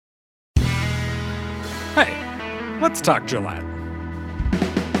Hey, let's talk Gillette.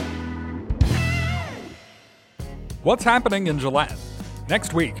 What's happening in Gillette?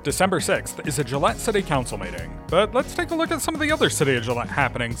 Next week, December 6th, is a Gillette City Council meeting, but let's take a look at some of the other City of Gillette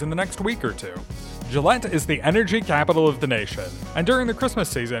happenings in the next week or two. Gillette is the energy capital of the nation, and during the Christmas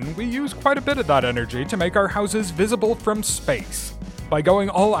season, we use quite a bit of that energy to make our houses visible from space, by going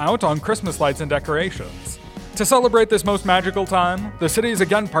all out on Christmas lights and decorations. To celebrate this most magical time, the city is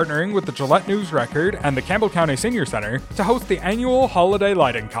again partnering with the Gillette News Record and the Campbell County Senior Center to host the annual Holiday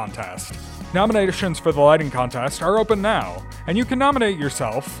Lighting Contest. Nominations for the lighting contest are open now, and you can nominate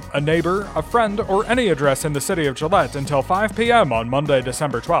yourself, a neighbor, a friend, or any address in the city of Gillette until 5 p.m. on Monday,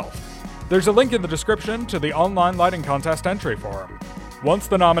 December 12th. There's a link in the description to the online lighting contest entry form. Once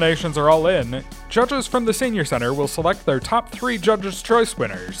the nominations are all in, judges from the Senior Center will select their top 3 Judges' Choice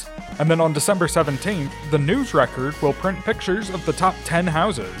winners. And then on December 17th, the News Record will print pictures of the top 10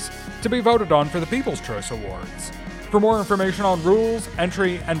 houses to be voted on for the People's Choice Awards. For more information on rules,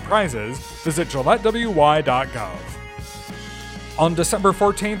 entry, and prizes, visit GilletteWY.gov. On December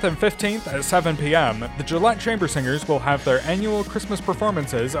 14th and 15th at 7 p.m., the Gillette Chamber Singers will have their annual Christmas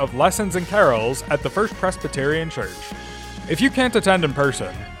performances of Lessons and Carols at the First Presbyterian Church. If you can't attend in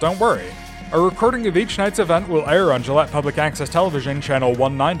person, don't worry. A recording of each night's event will air on Gillette Public Access Television Channel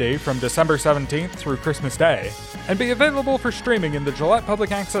 190 from December 17th through Christmas Day, and be available for streaming in the Gillette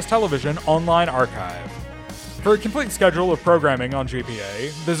Public Access Television online archive. For a complete schedule of programming on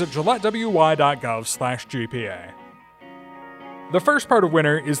GPA, visit GilletteWY.gov/GPA. The first part of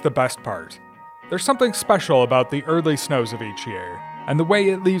winter is the best part. There's something special about the early snows of each year, and the way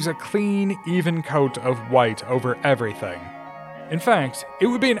it leaves a clean, even coat of white over everything. In fact, it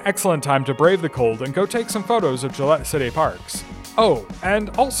would be an excellent time to brave the cold and go take some photos of Gillette City parks. Oh, and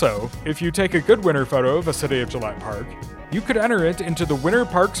also, if you take a good winter photo of a City of Gillette park, you could enter it into the Winter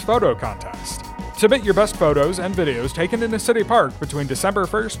Parks Photo Contest. Submit your best photos and videos taken in a city park between December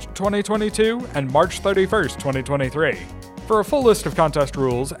 1st, 2022 and March 31st, 2023. For a full list of contest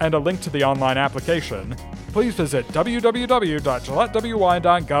rules and a link to the online application, please visit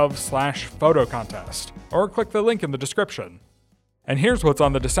www.gillettewy.gov/photocontest or click the link in the description. And here's what's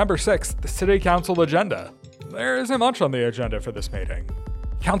on the December 6th City Council agenda. There isn't much on the agenda for this meeting.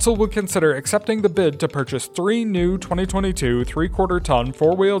 Council will consider accepting the bid to purchase 3 new 2022 3/4-ton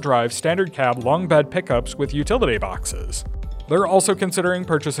 4-wheel drive standard cab long bed pickups with utility boxes. They're also considering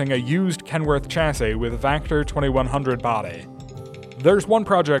purchasing a used Kenworth chassis with Vector 2100 body. There's one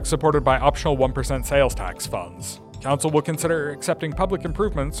project supported by optional 1% sales tax funds. Council will consider accepting public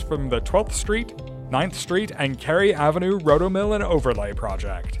improvements from the 12th Street, 9th Street, and Cary Avenue Rotomill and Overlay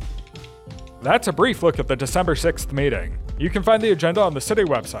project. That's a brief look at the December 6th meeting. You can find the agenda on the city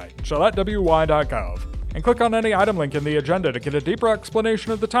website, GilletteWY.gov, and click on any item link in the agenda to get a deeper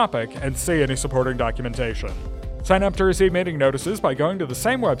explanation of the topic and see any supporting documentation. Sign up to receive meeting notices by going to the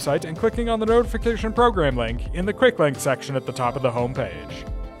same website and clicking on the notification program link in the quick links section at the top of the homepage.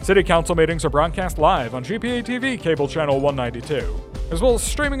 City Council meetings are broadcast live on GPA TV Cable Channel 192, as well as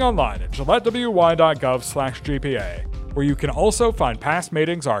streaming online at GilletteWY.gov/GPA, where you can also find past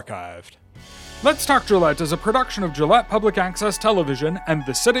meetings archived. Let's Talk Gillette is a production of Gillette Public Access Television and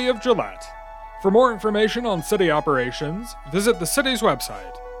the City of Gillette. For more information on city operations, visit the city's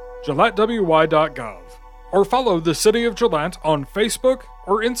website, GilletteWY.gov, or follow the City of Gillette on Facebook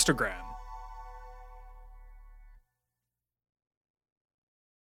or Instagram.